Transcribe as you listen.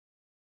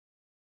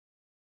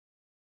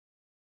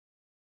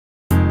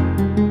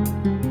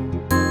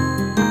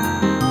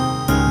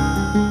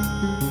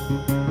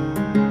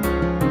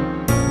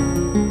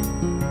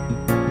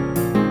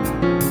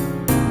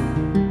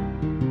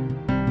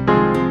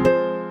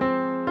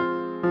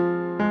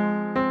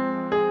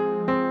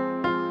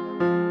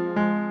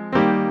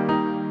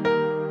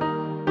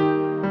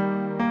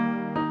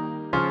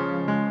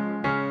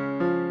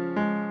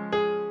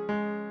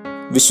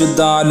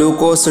വിശുദ്ധ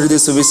ലൂക്കോസ് എഴുതിയ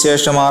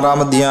സുവിശേഷം 6-ാം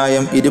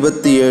അധ്യായം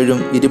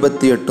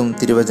 27-28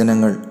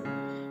 തിരുവചനങ്ങൾ.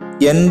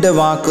 എൻ്റെ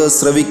വാക്ക്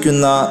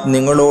ശ്രവിക്കുന്ന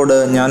നിങ്ങളോട്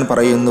ഞാൻ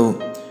പറയുന്നു,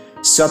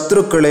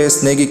 ശത്രുക്കളെ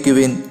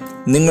സ്നേഹിക്കുവിൻ,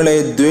 നിങ്ങളെ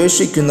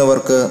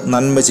ദ്വേഷിക്കുന്നവർക്ക്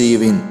നന്മ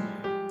ചെയ്യുവിൻ,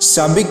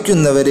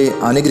 ശപിക്കുന്നവരെ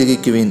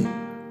അനുഗ്രഹിക്കുവിൻ,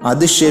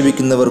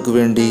 അധിക്ഷേപിക്കുന്നവർക്ക്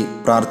വേണ്ടി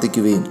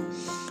പ്രാർത്ഥിക്കുവിൻ.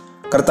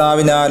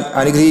 കർത്താവിനാൽ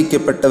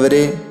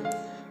അനുഗ്രഹിക്കപ്പെട്ടവരെ,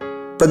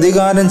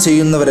 പ്രതികാരം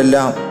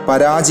ചെയ്യുന്നവരെല്ലാം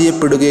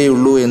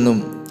പരാജയപ്പെടുകയുള്ളൂ എന്നും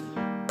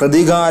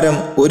പ്രതികാരം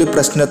ഒരു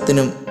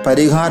പ്രശ്നത്തിനും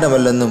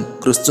പരിഹാരമല്ലെന്നും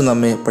ക്രിസ്തു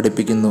നമ്മെ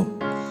പഠിപ്പിക്കുന്നു.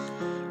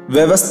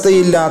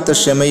 വ്യവസ്ഥയില്ലാത്ത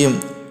ക്ഷമയും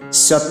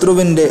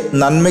ശത്രുവിൻ്റെ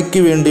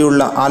നന്മയ്ക്ക് വേണ്ടിയുള്ള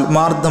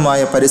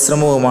ആത്മാർത്ഥമായ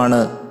പരിശ്രമവുമാണ്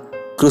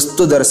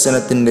ക്രിസ്തു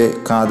ദർശനത്തിൻ്റെ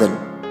കാതൽ.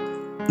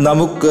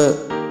 നമുക്ക്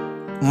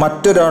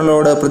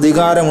മറ്റൊരാളോട്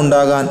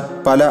പ്രതികാരമുണ്ടാകാൻ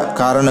പല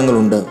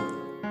കാരണങ്ങളുണ്ട്.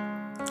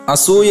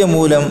 അസൂയ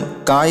മൂലം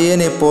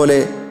കായേനെ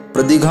പോലെ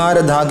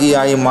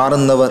പ്രതികാരധാഗിയായി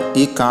മാറുന്നവർ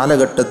ഈ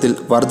കാലഘട്ടത്തിൽ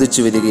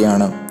വർദ്ധിച്ചു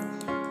വരികയാണ്.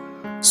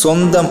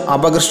 സ്വന്തം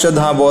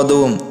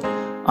അപകർഷതാബോധവും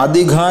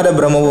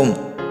അധികാരഭ്രമവും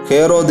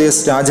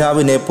ഹേറോദേസ്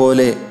രാജാവിനെ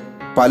പോലെ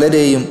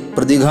പലരെയും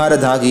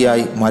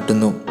പ്രതികാരധാഗിയായി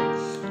മാറ്റുന്നു.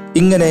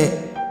 ഇങ്ങനെ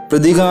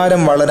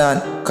പ്രതികാരം വളരാൻ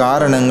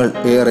കാരണങ്ങൾ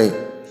ഏറെ.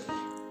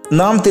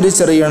 നാം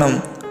തിരിച്ചറിയണം,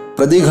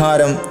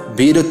 പ്രതികാരം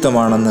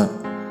ഭീരുത്വമാണെന്ന്.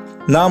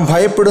 നാം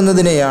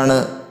ഭയപ്പെടുന്നതിനെയാണ്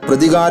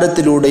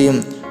പ്രതികാരത്തിലൂടെയും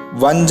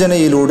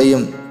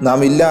വഞ്ചനയിലൂടെയും നാം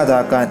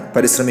ഇല്ലാതാക്കാൻ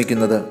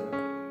പരിശ്രമിക്കുന്നത്.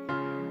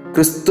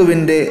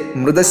 ക്രിസ്തുവിൻ്റെ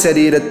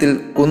മൃതശരീരത്തിൽ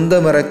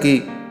കുന്തമിറക്കി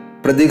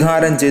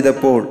പ്രതികാരം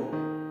ചെയ്തപ്പോൾ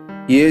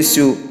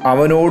യേശു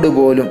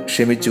അവനോടുപോലും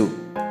ക്ഷമിച്ചു.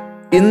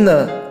 ഇന്ന്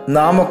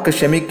നാമൊക്കെ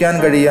ക്ഷമിക്കാൻ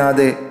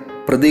കഴിയാതെ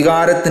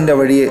പ്രതികാരത്തിൻ്റെ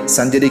വഴിയെ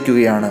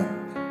സഞ്ചരിക്കുകയാണ്.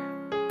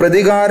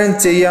 പ്രതികാരം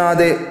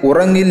ചെയ്യാതെ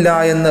ഉറങ്ങില്ല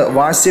എന്ന്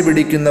വാശി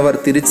പിടിക്കുന്നവർ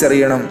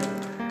തിരിച്ചറിയണം,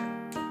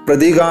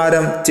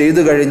 പ്രതികാരം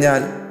ചെയ്തു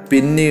കഴിഞ്ഞാൽ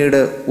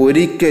പിന്നീട്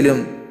ഒരിക്കലും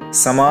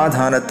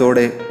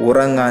സമാധാനത്തോടെ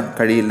ഉറങ്ങാൻ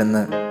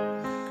കഴിയില്ലെന്ന്.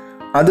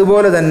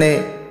 അതുപോലെ തന്നെ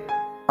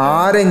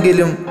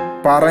ആരെങ്കിലും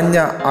പറഞ്ഞ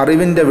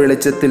അറിവിൻ്റെ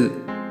വെളിച്ചത്തിൽ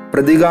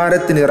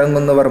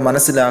പ്രതികാരത്തിനിറങ്ങുന്നവർ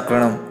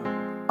മനസ്സിലാക്കണം,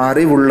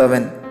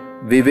 അറിവുള്ളവൻ,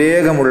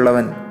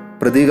 വിവേകമുള്ളവൻ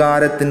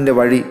പ്രതികാരത്തിൻ്റെ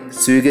വഴി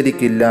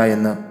സ്വീകരിക്കില്ല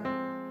എന്ന്.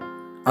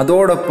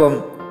 അതോടൊപ്പം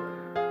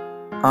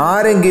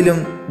ആരെങ്കിലും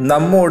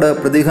നമ്മോട്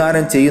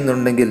പ്രതികാരം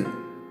ചെയ്യുന്നുണ്ടെങ്കിൽ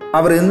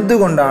അവർ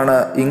എന്തുകൊണ്ടാണ്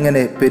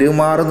ഇങ്ങനെ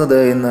പെരുമാറുന്നത്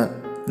എന്ന്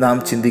നാം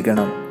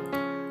ചിന്തിക്കണം.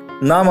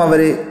 നാം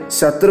അവരെ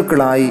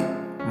ശത്രുക്കളായി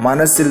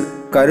മനസ്സിൽ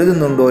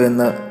കരുതുന്നുണ്ടോ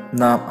എന്ന്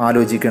നാം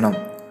ആലോചിക്കണം.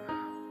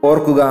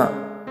 ഓർക്കുക,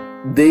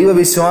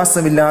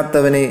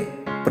 ദൈവവിശ്വാസമില്ലാത്തവനെ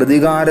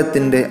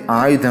പ്രതികാരത്തിൻ്റെ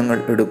ആയുധങ്ങൾ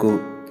എടുക്കൂ.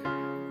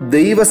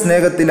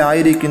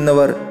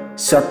 ദൈവസ്നേഹത്തിലായിരിക്കുന്നവർ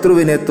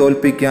ശത്രുവിനെ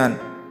തോൽപ്പിക്കാൻ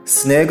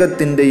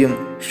സ്നേഹത്തിൻ്റെയും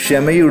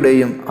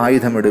ക്ഷമയുടെയും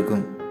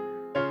ആയുധമെടുക്കും.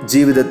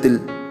 ജീവിതത്തിൽ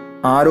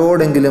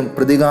ആരോടെങ്കിലും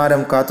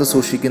പ്രതികാരം കാത്തു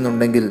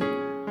സൂക്ഷിക്കുന്നുണ്ടെങ്കിൽ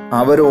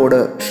അവരോട്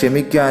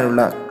ക്ഷമിക്കാനുള്ള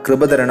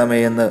കൃപ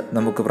തരണമേ എന്ന്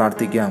നമുക്ക്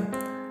പ്രാർത്ഥിക്കാം.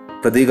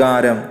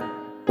 പ്രതികാരം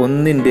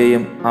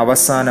ഒന്നിൻ്റെയും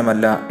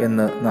അവസാനമല്ല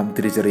എന്ന് നാം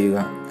തിരിച്ചറിയുക.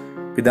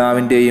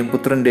 പിതാവിൻ്റെയും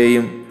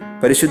പുത്രൻ്റെയും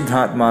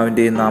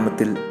പരിശുദ്ധാത്മാവിൻ്റെയും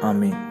നാമത്തിൽ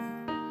ആമേൻ.